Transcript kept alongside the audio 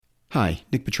Hi,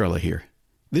 Nick Petrella here.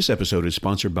 This episode is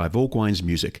sponsored by Volkwines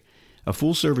Music, a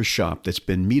full-service shop that's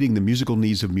been meeting the musical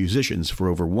needs of musicians for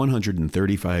over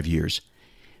 135 years.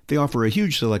 They offer a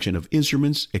huge selection of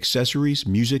instruments, accessories,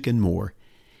 music, and more.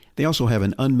 They also have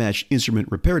an unmatched instrument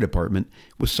repair department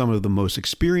with some of the most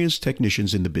experienced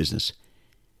technicians in the business.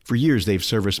 For years, they've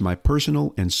serviced my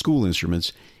personal and school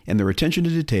instruments, and their attention to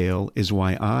detail is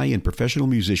why I and professional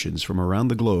musicians from around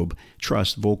the globe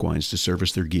trust Volkwines to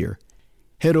service their gear.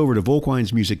 Head over to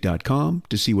volkwinesmusic.com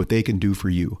to see what they can do for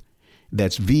you.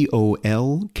 That's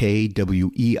VOLKWEINS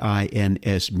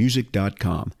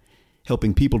music.com,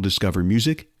 helping people discover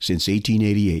music since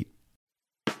 1888.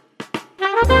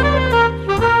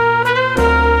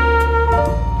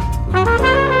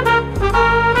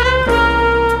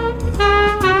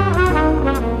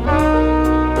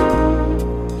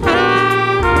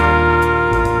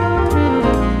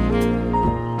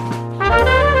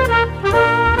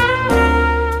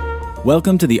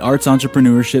 Welcome to the Arts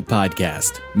Entrepreneurship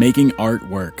Podcast, Making Art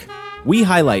Work. We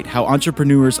highlight how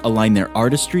entrepreneurs align their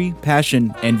artistry,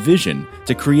 passion, and vision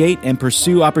to create and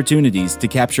pursue opportunities to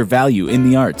capture value in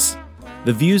the arts.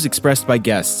 The views expressed by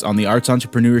guests on the Arts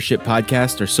Entrepreneurship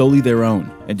Podcast are solely their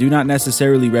own and do not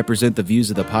necessarily represent the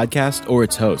views of the podcast or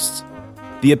its hosts.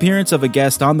 The appearance of a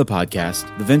guest on the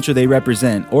podcast, the venture they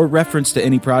represent, or reference to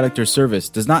any product or service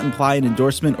does not imply an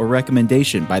endorsement or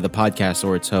recommendation by the podcast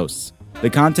or its hosts. The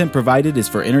content provided is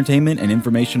for entertainment and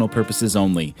informational purposes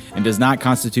only and does not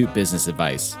constitute business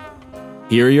advice.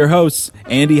 Here are your hosts,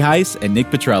 Andy Heiss and Nick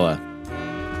Petrella.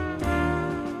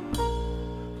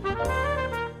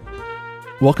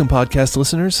 Welcome, podcast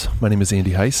listeners. My name is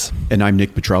Andy Heiss. And I'm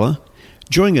Nick Petrella.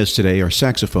 Joining us today are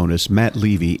saxophonists Matt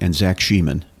Levy and Zach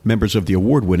Sheeman, members of the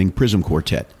award-winning Prism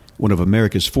Quartet, one of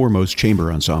America's foremost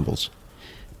chamber ensembles.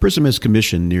 Prism has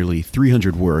commissioned nearly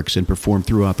 300 works and performed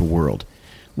throughout the world.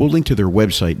 We'll link to their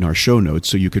website in our show notes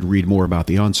so you can read more about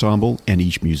the ensemble and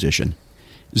each musician.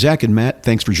 Zach and Matt,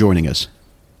 thanks for joining us.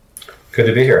 Good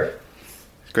to be here.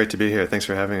 Great to be here. Thanks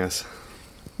for having us.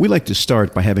 We like to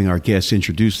start by having our guests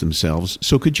introduce themselves,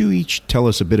 so could you each tell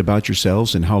us a bit about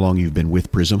yourselves and how long you've been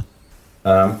with Prism?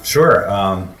 Sure.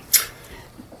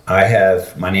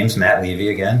 My name's Matt Levy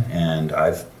again, and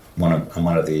I'm one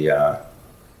of the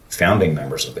founding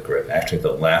members of the group, actually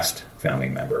the last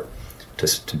founding member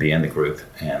to be in the group,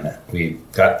 and we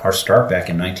got our start back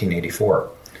in 1984.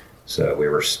 So we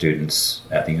were students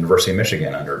at the University of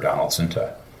Michigan under Donald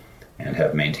Cinta and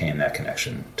have maintained that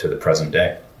connection to the present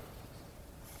day.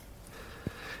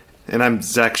 And I'm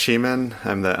Zach Sheeman.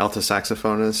 I'm the alto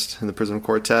saxophonist in the Prism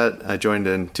Quartet. I joined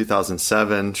in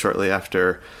 2007, shortly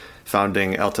after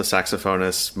founding alto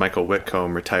saxophonist Michael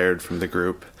Whitcomb retired from the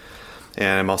group.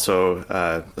 And I'm also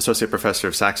associate professor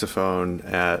of saxophone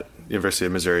at University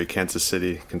of Missouri, Kansas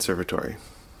City Conservatory.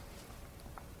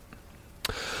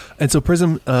 And so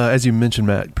Prism, as you mentioned,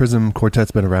 Matt, Prism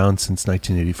Quartet's been around since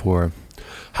 1984.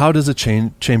 How does a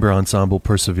chamber ensemble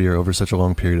persevere over such a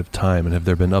long period of time? And have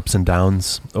there been ups and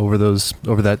downs over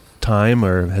that time,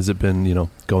 or has it been,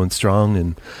 going strong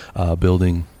and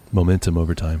building momentum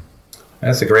over time?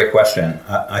 That's a great question.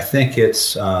 I think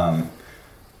it's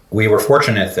we were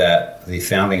fortunate that the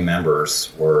founding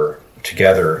members were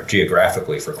together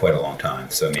geographically for quite a long time,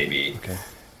 so maybe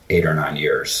 8 or 9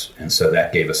 years. And so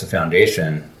that gave us a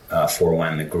foundation for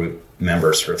when the group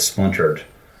members sort of splintered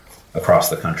across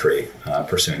the country,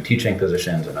 pursuing teaching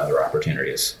positions and other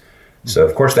opportunities. So,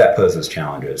 of course, that poses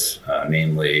challenges,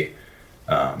 mainly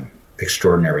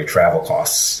extraordinary travel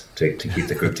costs to keep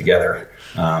the group together.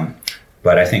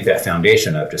 But I think that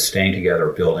foundation of just staying together,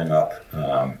 building up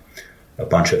a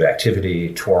bunch of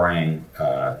activity, touring,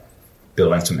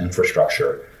 building some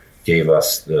infrastructure, gave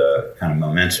us the kind of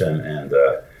momentum and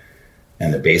the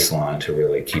baseline to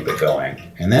really keep it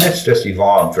going. And then it's just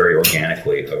evolved very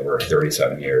organically over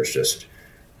 37 years, just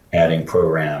adding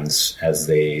programs as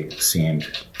they seemed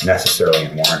necessary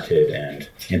and warranted and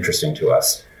interesting to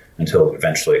us, until it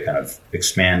eventually kind of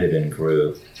expanded and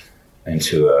grew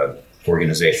into a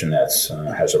organization that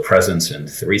has a presence in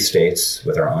 3 states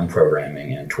with our own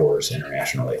programming and tours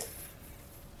internationally.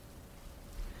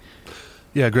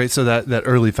 Yeah, great. So that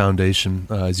early foundation,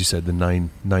 as you said, the nine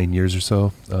years or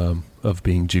so of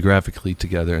being geographically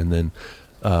together, and then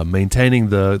maintaining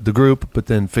the group, but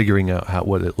then figuring out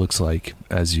what it looks like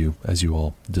as you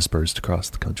all dispersed across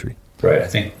the country. Right. I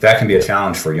think that can be a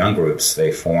challenge for young groups.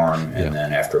 They form, and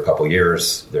then after a couple of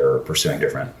years, they're pursuing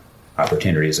different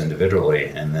opportunities individually,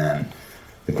 and then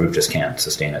the group just can't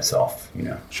sustain itself.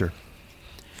 Sure.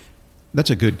 That's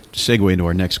a good segue into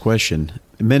our next question.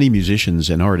 Many musicians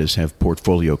and artists have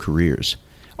portfolio careers.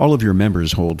 All of your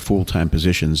members hold full-time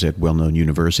positions at well-known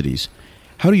universities.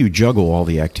 How do you juggle all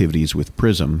the activities with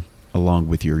Prism along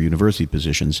with your university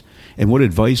positions, and what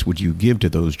advice would you give to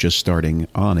those just starting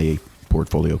on a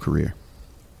portfolio career?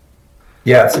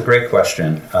 Yeah, it's a great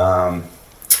question.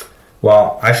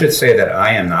 Well, I should say that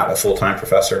I am not a full-time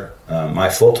professor. My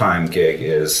full-time gig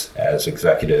is as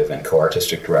executive and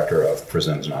co-artistic director of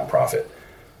Prism's nonprofit.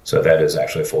 So that is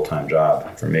actually a full-time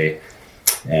job for me.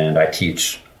 And I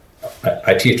teach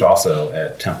also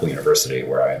at Temple University,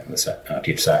 where I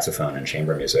teach saxophone and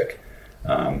chamber music,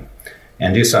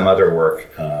 and do some other work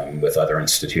with other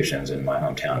institutions in my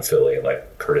hometown of Philly,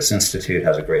 like Curtis Institute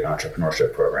has a great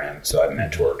entrepreneurship program, so I've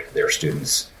mentored their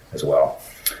students as well.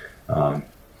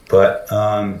 But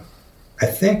I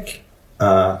think,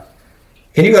 can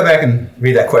you go back and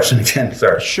read that question again?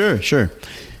 Sorry. Sure.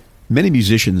 Many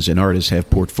musicians and artists have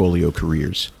portfolio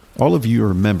careers. All of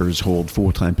your members hold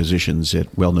full-time positions at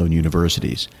well-known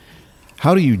universities.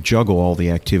 How do you juggle all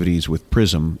the activities with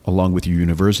Prism along with your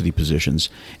university positions,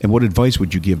 and what advice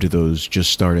would you give to those just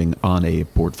starting on a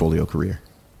portfolio career?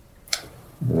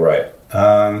 Right.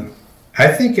 I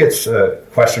think it's a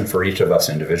question for each of us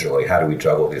individually. How do we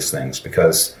juggle these things?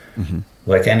 Because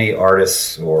like any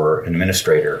artist or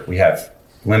administrator, we have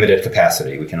limited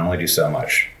capacity. We can only do so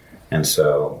much. And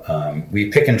so we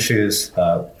pick and choose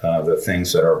the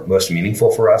things that are most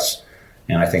meaningful for us.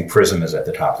 And I think Prism is at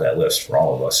the top of that list for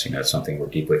all of us. It's something we're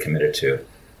deeply committed to.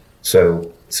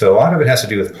 So a lot of it has to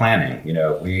do with planning.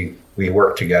 We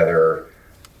work together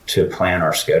to plan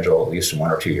our schedule at least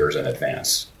 1 or 2 years in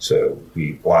advance. So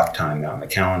we block time out in the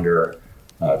calendar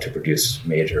to produce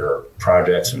major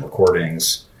projects and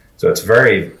recordings. So it's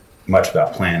very much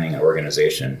about planning and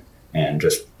organization and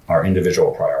just our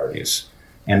individual priorities.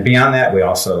 And beyond that, we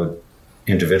also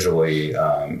individually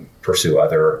pursue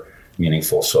other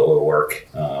meaningful solo work.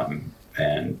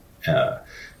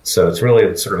 So it's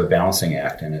really sort of a balancing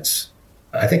act. And it's,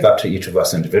 I think, up to each of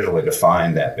us individually to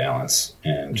find that balance.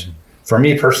 And for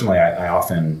me personally, I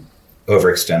often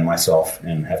overextend myself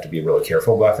and have to be really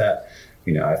careful about that.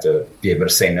 I have to be able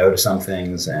to say no to some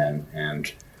things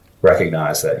and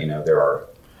recognize that, there are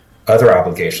other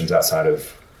obligations outside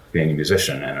of being a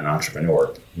musician and an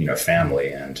entrepreneur,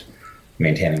 family and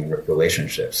maintaining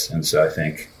relationships. And so I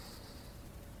think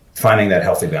finding that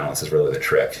healthy balance is really the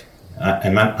trick.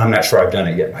 And I'm not sure I've done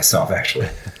it yet myself, actually.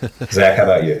 Zach, how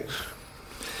about you?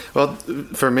 Well,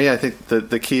 for me, I think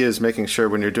the key is making sure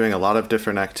when you're doing a lot of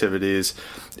different activities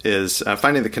is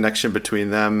finding the connection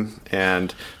between them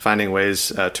and finding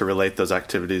ways to relate those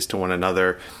activities to one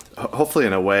another, hopefully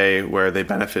in a way where they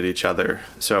benefit each other.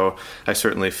 So I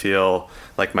certainly feel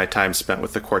like my time spent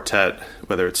with the quartet,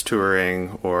 whether it's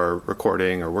touring or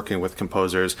recording or working with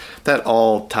composers, that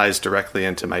all ties directly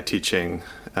into my teaching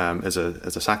as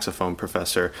a saxophone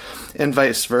professor, and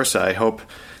vice versa. I hope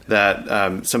that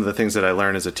some of the things that I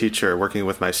learn as a teacher working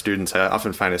with my students, I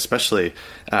often find especially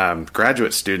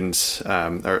graduate students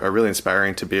are really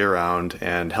inspiring to be around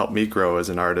and help me grow as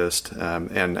an artist.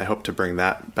 And I hope to bring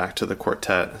that back to the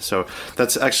quartet. So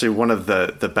that's actually one of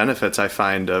the benefits I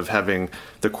find of having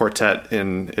the quartet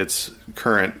in its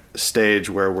current stage,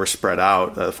 where we're spread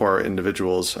out. 4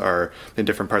 individuals are in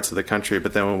different parts of the country,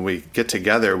 but then when we get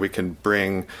together, we can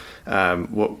bring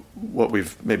what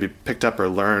we've maybe picked up or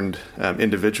learned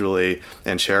individually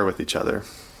and share with each other.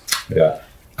 Yeah.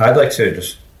 I'd like to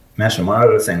just mention one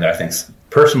other thing that I think is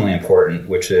personally important,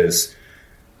 which is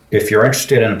if you're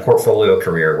interested in a portfolio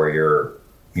career where you're,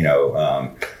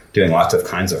 doing lots of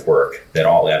kinds of work that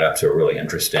all add up to a really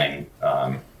interesting,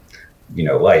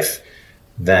 life,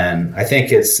 then I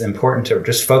think it's important to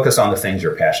just focus on the things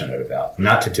you're passionate about,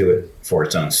 not to do it for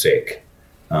its own sake.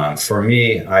 For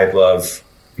me, I love,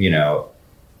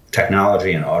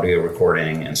 technology and audio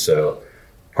recording. And so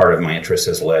part of my interest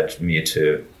has led me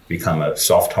to become a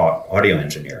self-taught audio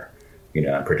engineer,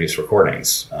 and produce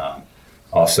recordings.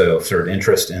 Also sort of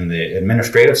interest in the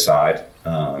administrative side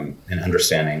and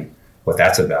understanding what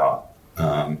that's about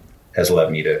has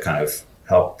led me to kind of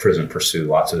help Prism pursue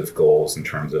lots of goals in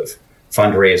terms of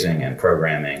fundraising and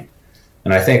programming.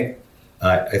 And I think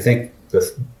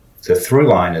the through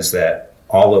line is that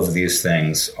all of these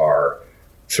things are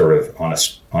sort of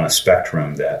on a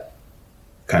spectrum that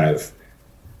kind of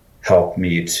help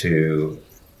me to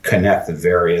connect the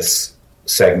various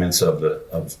segments of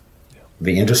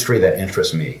the industry that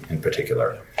interest me in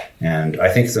particular. And I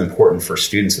think it's important for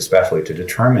students especially to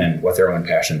determine what their own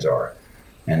passions are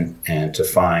and to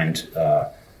find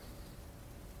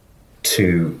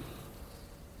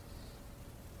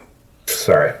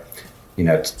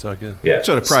It's all good. Yeah.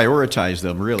 So to prioritize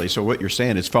them, really. So what you're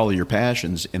saying is follow your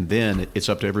passions, and then it's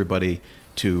up to everybody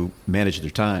to manage their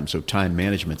time. So time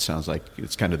management sounds like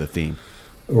it's kind of the theme.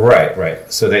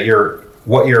 Right. So that you're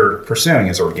what you're pursuing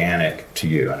is organic to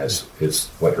you and is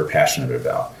what you're passionate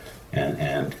about,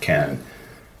 and can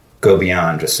go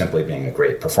beyond just simply being a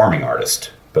great performing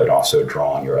artist, but also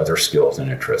draw on your other skills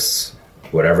and interests,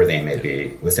 whatever they may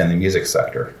be, within the music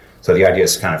sector. So the idea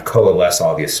is to kind of coalesce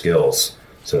all these skills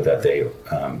so that they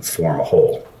form a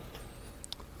whole.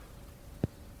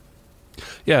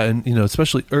 Yeah, and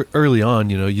especially early on,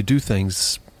 you do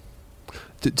things.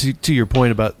 To your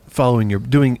point about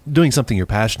doing something you're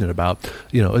passionate about,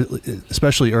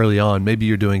 especially early on, maybe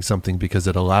you're doing something because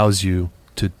it allows you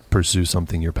to pursue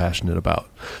something you're passionate about.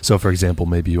 So, for example,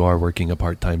 maybe you are working a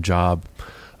part-time job,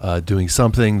 doing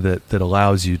something that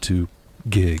allows you to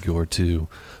gig or to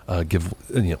give,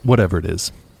 whatever it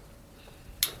is.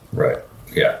 Right.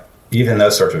 Yeah. Even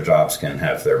those sorts of jobs can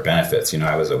have their benefits.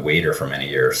 I was a waiter for many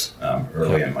years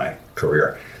early in my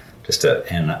career.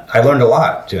 And I learned a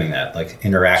lot doing that, like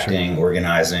interacting,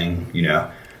 organizing,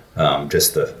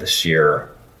 just the sheer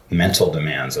mental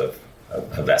demands of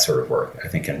that sort of work, I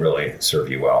think, can really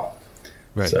serve you well.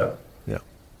 Right. So, yeah.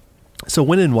 So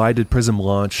when and why did Prism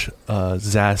launch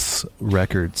ZAS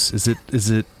Records? Is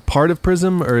it part of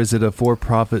Prism, or is it a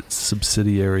for-profit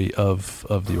subsidiary of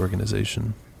the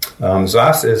organization?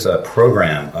 ZAS is a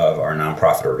program of our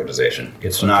nonprofit organization.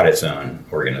 It's not its own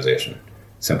organization.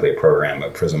 Simply a program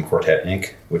of Prism Quartet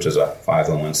Inc., which is a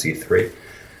 501c3.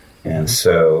 And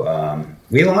so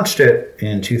we launched it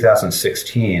in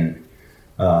 2016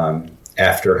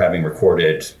 after having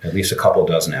recorded at least a couple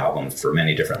dozen albums for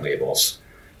many different labels.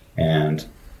 And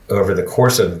over the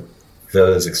course of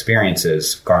those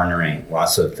experiences, garnering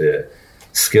lots of the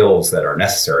skills that are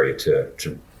necessary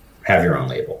to have your own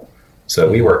label. So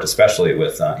we worked especially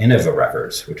with Innova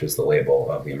Records, which is the label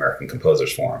of the American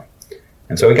Composers Forum.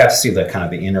 And so we got to see the kind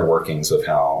of the inner workings of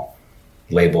how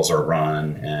labels are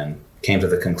run, and came to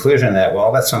the conclusion that,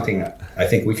 well, that's something I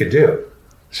think we could do.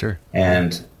 Sure.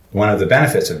 And one of the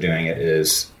benefits of doing it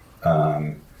is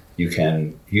you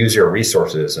can use your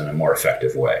resources in a more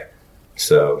effective way.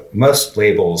 So most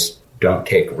labels don't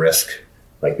take risk,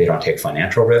 like they don't take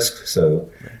financial risk. So,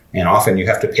 and often you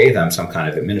have to pay them some kind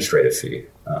of administrative fee.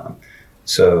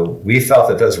 So we felt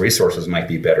that those resources might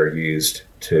be better used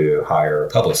to hire a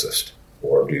publicist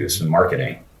or do some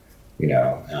marketing,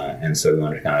 and so we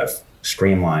wanted to kind of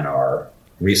streamline our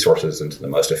resources into the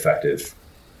most effective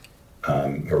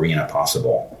arena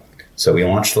possible. So we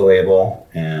launched the label,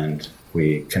 and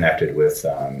we connected with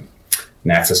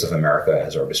Naxos of America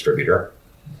as our distributor,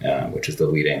 which is the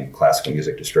leading classical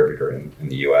music distributor in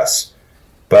the U.S.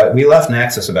 But we left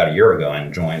Naxos about a year ago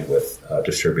and joined with a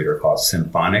distributor called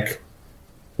Symphonic,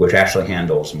 which actually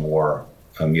handles more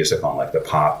music on like the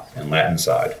pop and Latin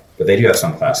side. But they do have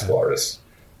some classical artists,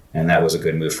 and that was a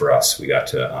good move for us. We got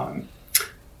to,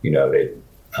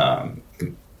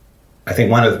 I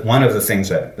think one of the things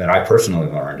that I personally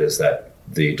learned is that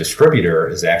the distributor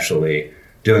is actually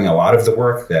doing a lot of the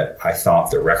work that I thought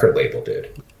the record label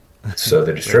did. So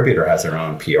the distributor has their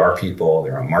own PR people,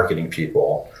 their own marketing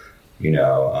people.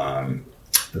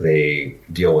 They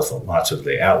deal with lots of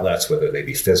the outlets, whether they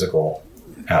be physical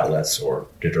outlets or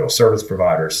digital service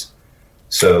providers.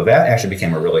 So that actually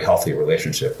became a really healthy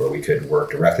relationship where we could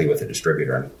work directly with the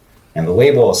distributor. And the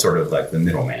label is sort of like the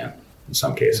middleman in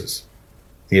some cases.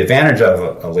 The advantage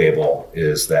of a label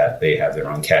is that they have their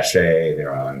own cachet,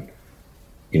 their own,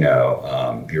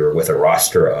 you're with a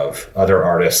roster of other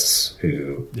artists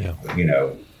who,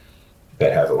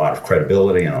 that have a lot of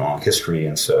credibility and a long history.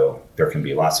 And so there can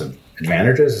be lots of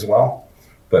advantages as well.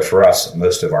 But for us,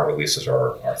 most of our releases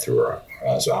are through our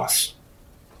ZAS.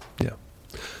 Yeah.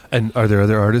 And are there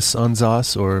other artists on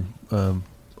ZAS or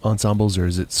ensembles, or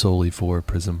is it solely for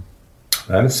Prism?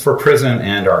 It's for Prism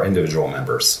and our individual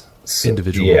members. So,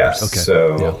 individual members. Okay.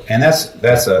 So, and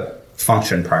that's a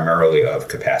function primarily of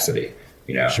capacity.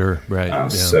 Sure. Right.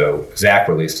 So Zach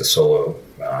released a solo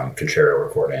concerto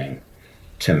recording.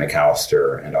 Tim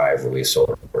McAllister and I have released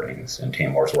solo recordings, and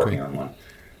Taimur's working on one.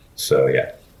 So,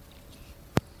 yeah.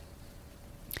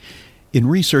 In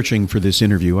researching for this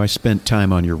interview, I spent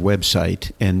time on your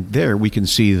website, and there we can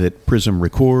see that Prism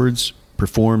records,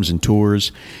 performs and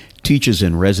tours, teaches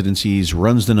in residencies,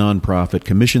 runs the nonprofit,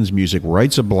 commissions music,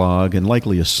 writes a blog, and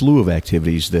likely a slew of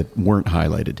activities that weren't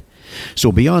highlighted.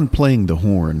 So beyond playing the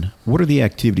horn, what are the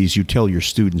activities you tell your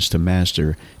students to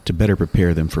master to better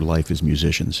prepare them for life as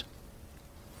musicians?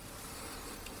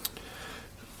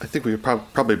 I think we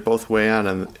probably both weigh in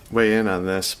on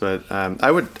this, but I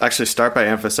would actually start by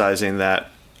emphasizing that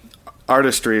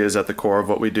artistry is at the core of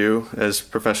what we do as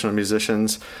professional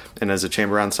musicians and as a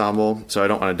chamber ensemble. So I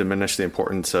don't want to diminish the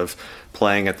importance of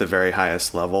playing at the very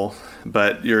highest level.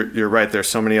 But you're right. There's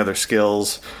so many other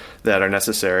skills that are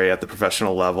necessary at the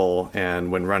professional level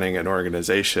and when running an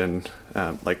organization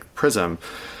like Prism.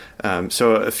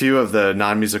 So a few of the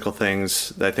non-musical things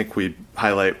that I think we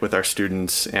highlight with our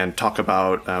students and talk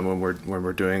about when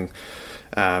we're doing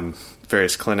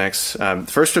various clinics.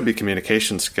 First would be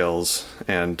communication skills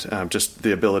and just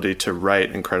the ability to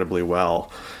write incredibly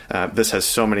well. This has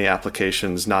so many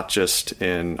applications, not just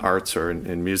in arts or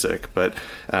in music, but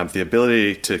the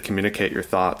ability to communicate your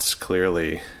thoughts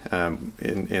clearly.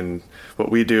 In what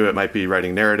we do, it might be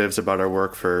writing narratives about our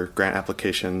work for grant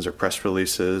applications or press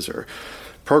releases or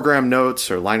program notes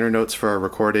or liner notes for our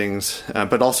recordings,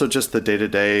 but also just the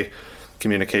day-to-day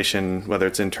communication, whether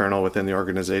it's internal within the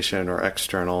organization or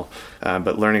external.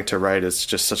 But learning to write is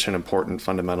just such an important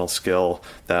fundamental skill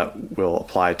that will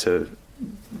apply to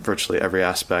virtually every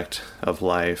aspect of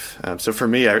life. So for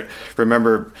me, I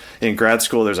remember in grad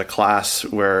school, there's a class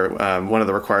where one of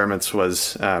the requirements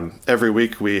was every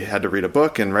week we had to read a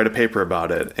book and write a paper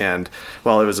about it. And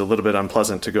while it was a little bit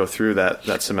unpleasant to go through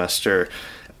that semester,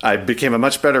 I became a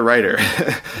much better writer.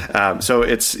 So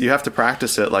you have to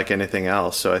practice it like anything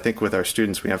else. So I think with our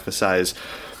students, we emphasize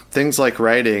things like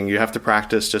writing, you have to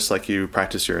practice just like you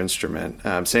practice your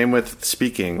instrument. Same with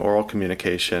speaking, oral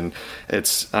communication.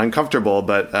 It's uncomfortable,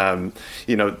 but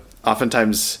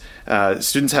oftentimes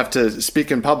students have to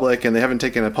speak in public and they haven't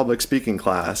taken a public speaking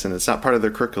class and it's not part of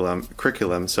their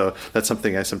curriculum. So that's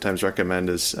something I sometimes recommend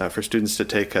is for students to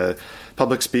take a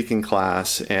public speaking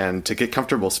class and to get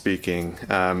comfortable speaking.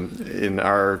 In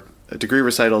our degree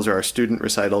recitals or our student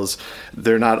recitals,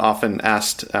 they're not often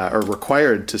asked or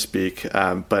required to speak,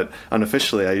 but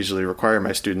unofficially I usually require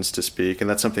my students to speak, and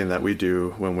that's something that we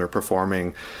do when we're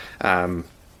performing.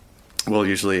 We'll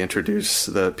usually introduce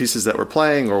the pieces that we're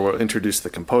playing, or we'll introduce the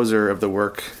composer of the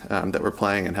work that we're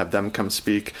playing and have them come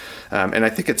speak. And I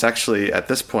think it's actually, at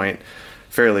this point,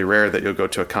 fairly rare that you'll go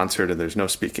to a concert and there's no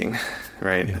speaking,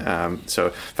 right? Yeah. So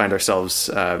find ourselves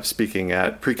speaking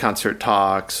at pre-concert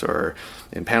talks or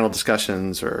in panel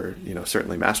discussions or,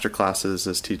 certainly master classes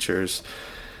as teachers.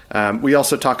 We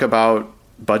also talk about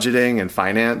budgeting and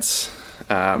finance.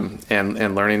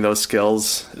 And learning those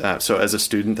skills. So as a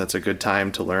student, that's a good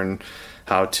time to learn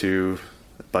how to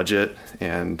budget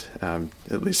and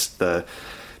at least the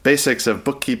basics of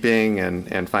bookkeeping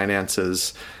and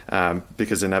finances,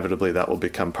 because inevitably that will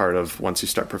become part of once you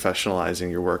start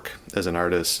professionalizing your work as an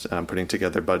artist, putting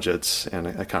together budgets and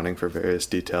accounting for various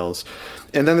details.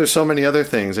 And then there's so many other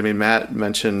things. I mean, Matt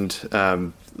mentioned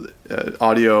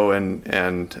audio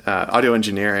and audio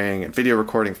engineering, video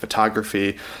recording,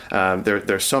 photography.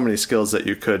 There's so many skills that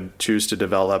you could choose to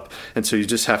develop, and so you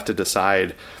just have to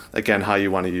decide again how you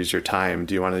want to use your time.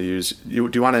 Do you want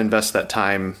to invest that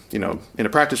time, in a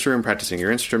practice room practicing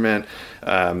your instrument,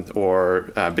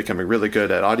 or becoming really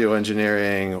good at audio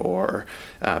engineering, or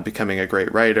becoming a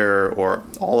great writer, or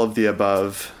all of the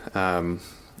above?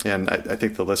 And I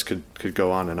think the list could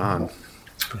go on and on.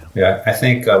 Yeah, I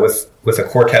think with a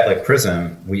quartet like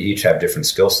Prism, we each have different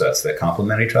skill sets that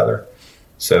complement each other.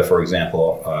 So, for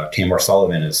example, Tamor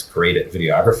Sullivan is great at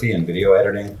videography and video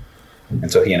editing.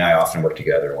 And so he and I often work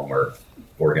together when we're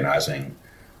organizing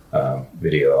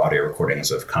audio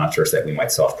recordings of concerts that we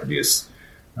might self-produce.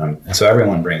 And so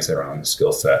everyone brings their own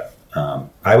skill set.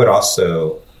 I would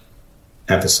also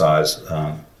emphasize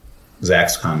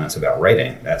Zach's comments about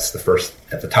writing. That's the first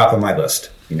at the top of my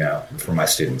list, for my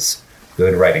students.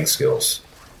 Good writing skills.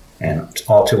 And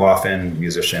all too often,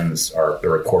 musicians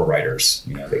they're poor writers.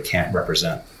 They can't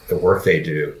represent the work they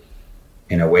do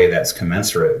in a way that's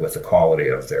commensurate with the quality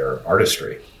of their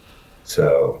artistry.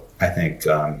 So I think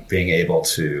being able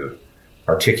to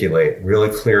articulate really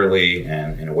clearly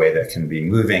and in a way that can be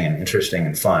moving and interesting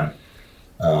and fun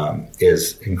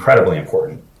is incredibly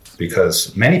important,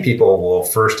 because many people will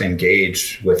first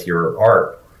engage with your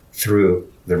art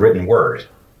through the written word.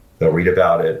 They'll read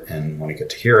about it and want to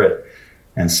get to hear it.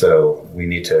 And so we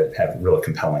need to have really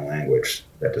compelling language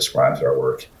that describes our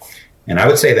work. And I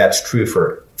would say that's true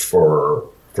for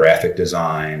graphic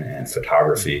design and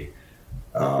photography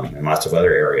and lots of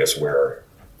other areas where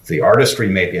the artistry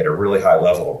may be at a really high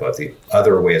level, but the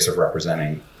other ways of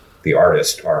representing the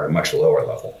artist are at a much lower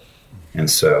level. And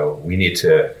so we need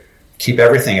to keep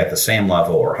everything at the same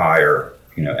level or higher,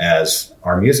 as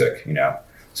our music,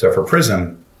 So for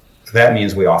Prism, that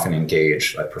means we often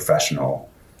engage like professional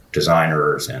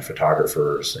designers and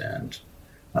photographers and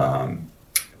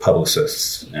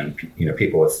publicists and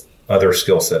people with other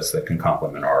skill sets that can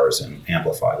complement ours and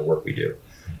amplify the work we do.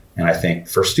 And I think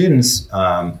for students,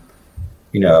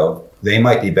 they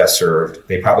might be best served.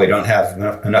 They probably don't have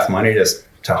enough money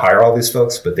to hire all these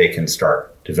folks, but they can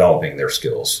start developing their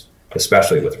skills,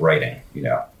 especially with writing.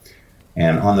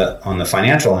 And on the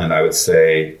financial end, I would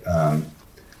say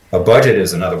a budget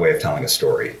is another way of telling a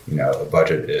story. A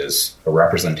budget is a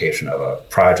representation of a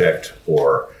project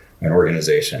or an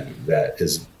organization that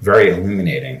is very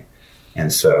illuminating.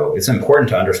 And so it's important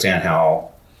to understand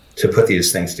how to put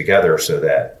these things together so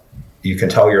that you can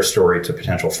tell your story to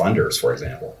potential funders, for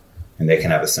example, and they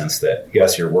can have a sense that,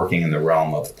 yes, you're working in the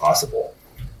realm of the possible,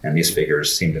 and these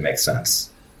figures seem to make sense,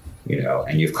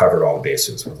 and you've covered all the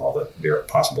bases with all the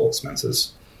possible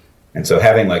expenses. And so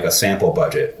having like a sample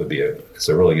budget is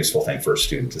a really useful thing for a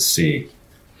student to see,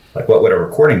 like what would a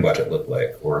recording budget look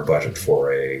like, or a budget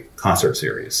for a concert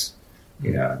series,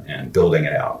 and building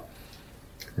it out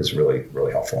is really,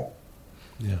 really helpful.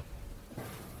 Yeah.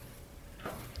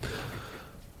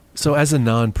 So as a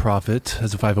nonprofit,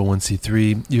 as a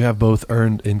 501c3, you have both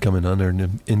earned income and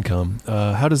unearned income.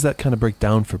 How does that kind of break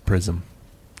down for Prism?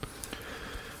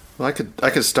 Well, I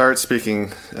could start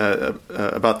speaking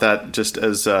about that just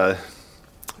as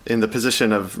in the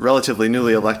position of relatively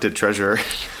newly elected treasurer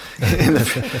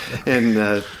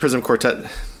in Prism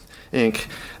Quartet Inc.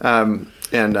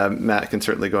 And Matt can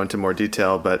certainly go into more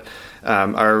detail, but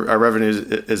our revenue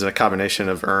is a combination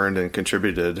of earned and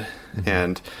contributed. Mm-hmm.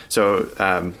 And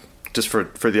so just for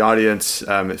the audience,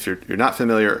 if you're not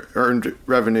familiar, earned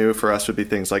revenue for us would be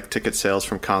things like ticket sales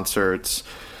from concerts,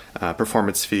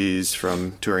 performance fees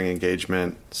from touring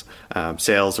engagements,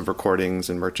 sales of recordings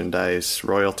and merchandise,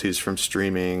 royalties from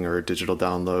streaming or digital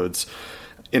downloads,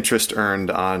 interest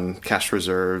earned on cash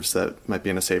reserves that might be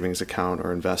in a savings account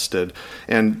or invested.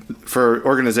 And for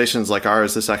organizations like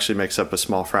ours, this actually makes up a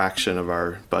small fraction of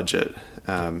our budget.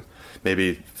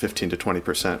 Maybe 15 to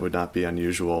 20% would not be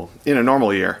unusual in a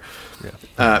normal year.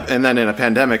 Yeah. And then in a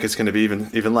pandemic, it's going to be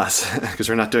even less because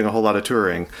we're not doing a whole lot of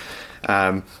touring.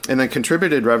 And then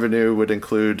contributed revenue would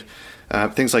include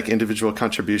things like individual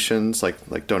contributions,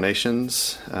 like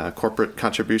donations, corporate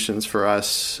contributions for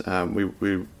us.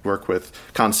 We work with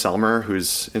Con Selmer,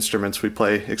 whose instruments we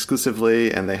play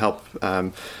exclusively, and they help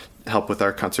with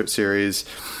our concert series.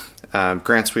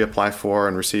 Grants we apply for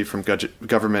and receive from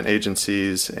government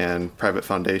agencies and private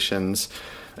foundations.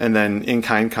 And then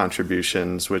in-kind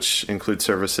contributions, which include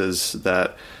services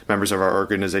that members of our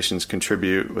organizations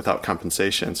contribute without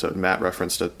compensation. So Matt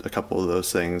referenced a couple of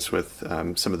those things with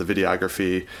some of the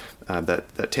videography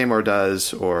that Tamor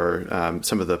does, or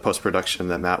some of the post-production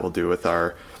that Matt will do with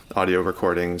our audio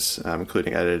recordings,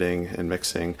 including editing and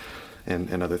mixing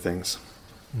and other things.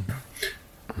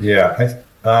 Yeah.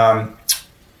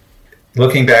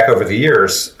 Looking back over the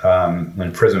years,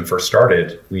 when Prism first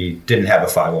started, we didn't have a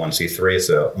 501c3,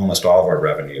 so almost all of our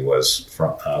revenue was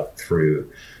from through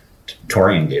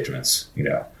touring engagements,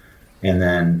 And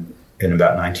then in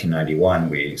about 1991,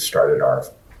 we started our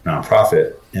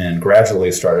nonprofit and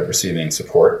gradually started receiving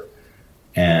support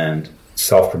and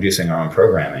self-producing our own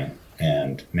programming.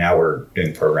 And now we're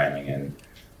doing programming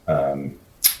in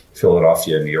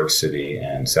Philadelphia, New York City,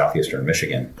 and southeastern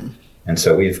Michigan. And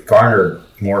so we've garnered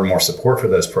more and more support for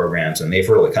those programs, and they've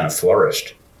really kind of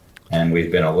flourished. And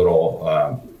we've been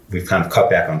we've kind of cut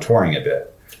back on touring a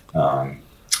bit,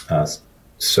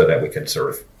 so that we can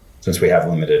since we have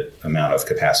limited amount of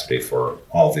capacity for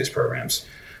all of these programs.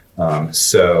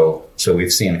 So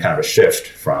we've seen kind of a shift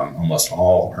from almost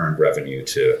all earned revenue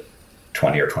to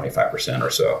 20 or 25%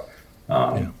 or so.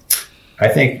 I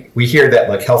think we hear that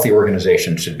like healthy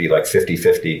organizations should be like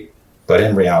 50-50. But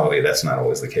in reality, that's not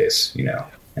always the case,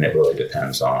 and it really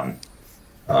depends on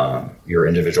your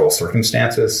individual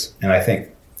circumstances. And I think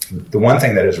the one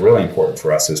thing that is really important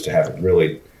for us is to have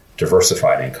really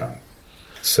diversified income.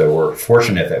 So we're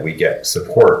fortunate that we get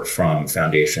support from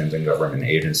foundations and government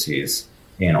agencies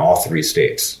in all 3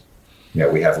 states.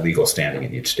 We have legal standing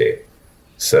in each state.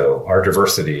 So our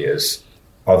diversity is,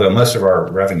 although most of our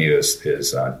revenue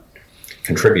is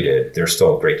contributed, there's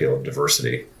still a great deal of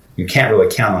diversity. You can't really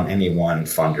count on any one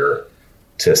funder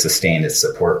to sustain its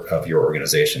support of your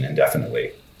organization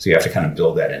indefinitely. So you have to kind of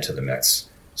build that into the mix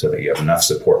so that you have enough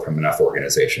support from enough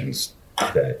organizations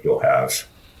that you'll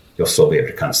still be able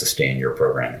to kind of sustain your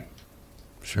programming.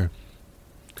 Sure.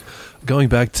 Going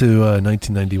back to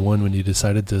 1991, when you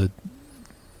decided to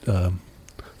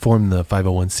form the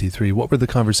 501c3, what were the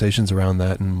conversations around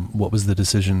that, and what was the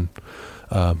decision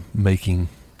making?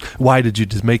 Why did you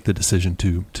just make the decision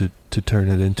to turn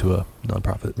it into a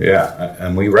nonprofit? Yeah,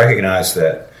 and we recognized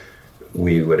that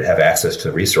we would have access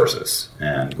to resources,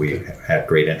 and we had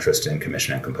great interest in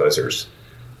commissioning composers.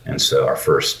 And so our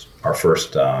first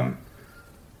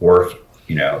work,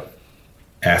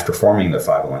 after forming the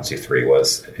 501c3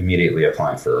 was immediately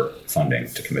applying for funding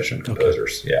to commission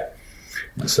composers. Okay. Yeah.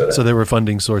 So there were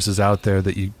funding sources out there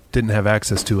that you didn't have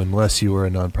access to unless you were a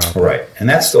nonprofit. Right. And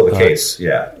that's still the case.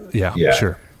 Yeah,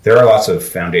 sure. There are lots of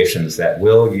foundations that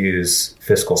will use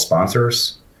fiscal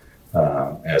sponsors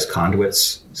as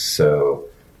conduits.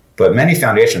 But many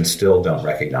foundations still don't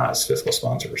recognize fiscal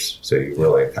sponsors. So you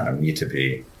really kind of need to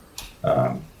be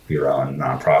your own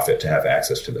nonprofit to have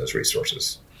access to those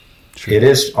resources. True. It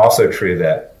is also true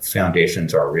that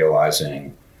foundations are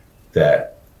realizing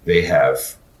that they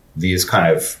have these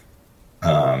kind of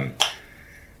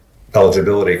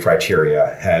eligibility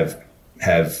criteria have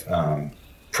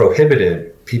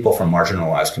prohibited people from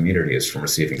marginalized communities from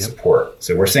receiving support.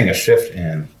 So we're seeing a shift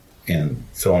in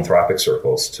philanthropic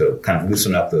circles to kind of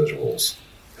loosen up those rules,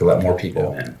 to let more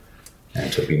people in,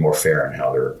 and to be more fair in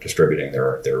how they're distributing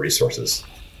their resources.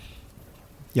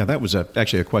 Yeah, that was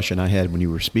actually a question I had when you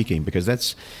were speaking, because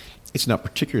it's not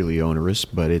particularly onerous,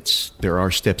 but there are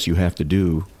steps you have to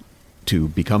do to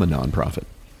become a nonprofit.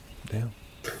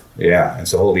 Yeah,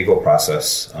 it's a whole legal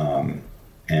process. And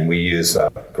we use a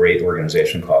great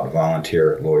organization called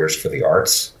Volunteer Lawyers for the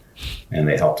Arts, and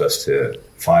they helped us to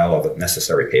file all the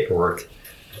necessary paperwork.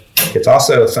 It's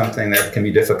also something that can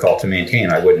be difficult to maintain.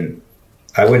 I wouldn't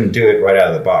do it right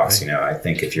out of the box. Right. I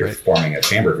think if you're forming a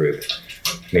chamber group,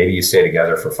 maybe you stay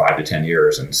together for 5 to 10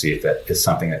 years and see if that is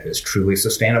something that is truly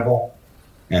sustainable,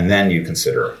 and then you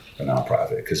consider a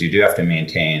nonprofit, because you do have to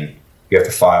maintain. You have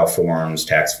to file forms,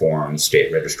 tax forms,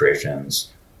 state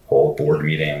registrations, hold board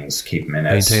meetings, keep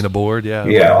minutes, maintain a board,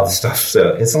 all the stuff.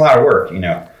 So it's a lot of work,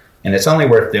 and it's only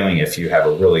worth doing if you have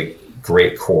a really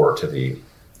great core to the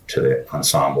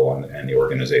ensemble and the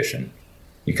organization.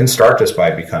 You can start just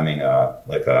by becoming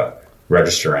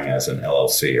registering as an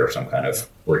LLC or some kind of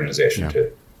organization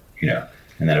to,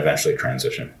 and then eventually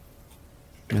transition.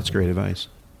 That's great advice.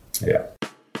 Yeah.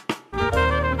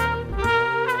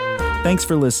 Thanks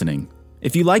for listening.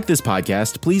 If you like this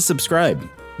podcast, please subscribe.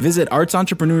 Visit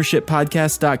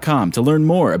artsentrepreneurshippodcast.com to learn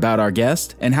more about our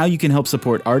guest and how you can help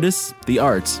support artists, the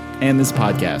arts, and this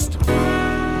podcast.